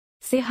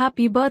say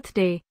happy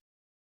birthday.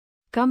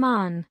 Come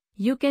on,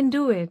 you can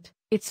do it.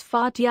 It's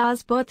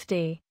Fatiha's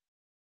birthday.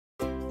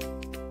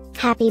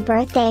 Happy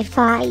birthday,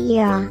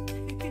 Fatiha.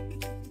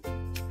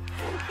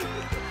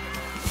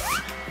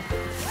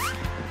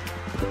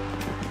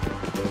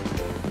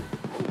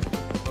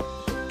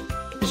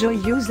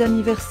 Joyeux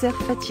anniversaire,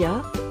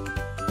 Fatiha.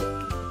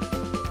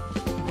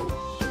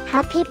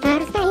 Happy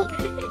birthday,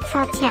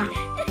 Fatiha.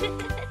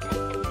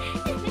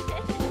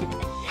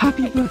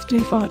 Happy birthday,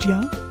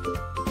 Fatiha.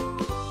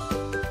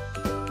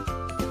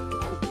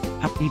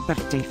 Happy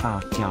birthday,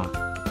 Fatiha.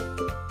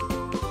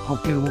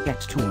 Hope you will get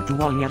to do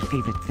all your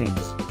favorite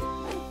things.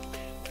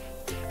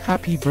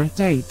 Happy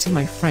birthday to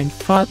my friend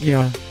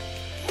Fatiha.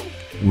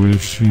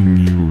 Wishing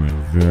you a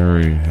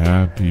very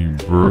happy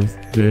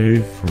birthday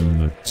from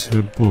the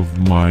tip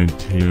of my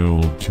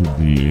tail to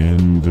the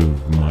end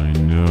of my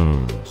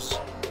nose.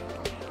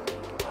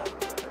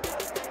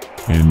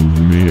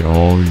 And may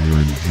all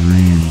your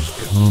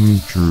dreams come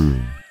true.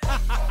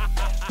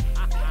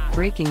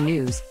 Breaking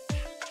news.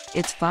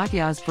 It's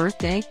Fatiha's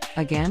birthday,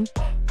 again?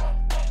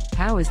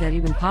 How is that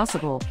even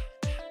possible?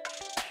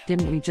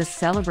 Didn't we just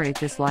celebrate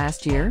this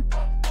last year?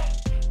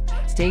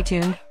 Stay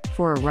tuned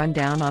for a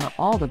rundown on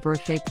all the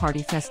birthday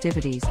party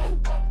festivities.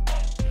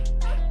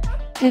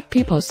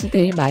 Happy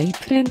birthday, my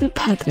friend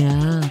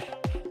Fatiha.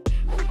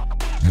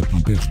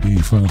 Happy birthday,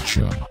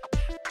 Fatiha.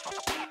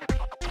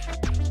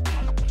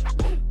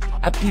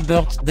 Happy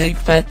birthday,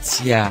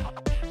 Fatiha.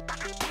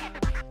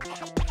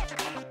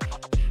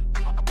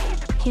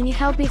 Can you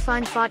help me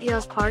find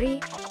Fatiha's party?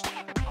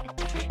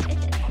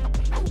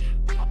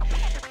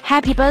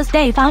 Happy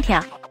birthday,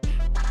 Fatiha.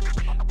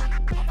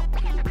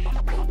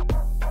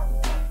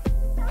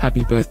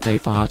 Happy birthday,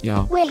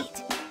 Fatiha.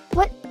 Wait,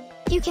 what?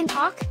 You can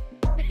talk?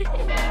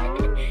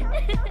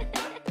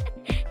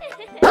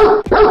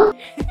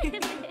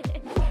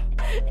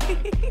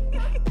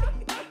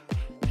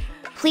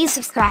 Please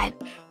subscribe,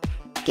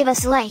 give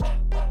us a like,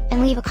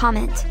 and leave a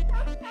comment.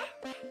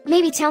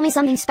 Maybe tell me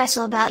something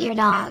special about your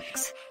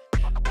dogs.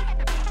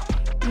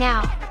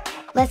 Now,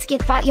 let's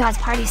get Fatiha's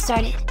party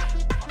started.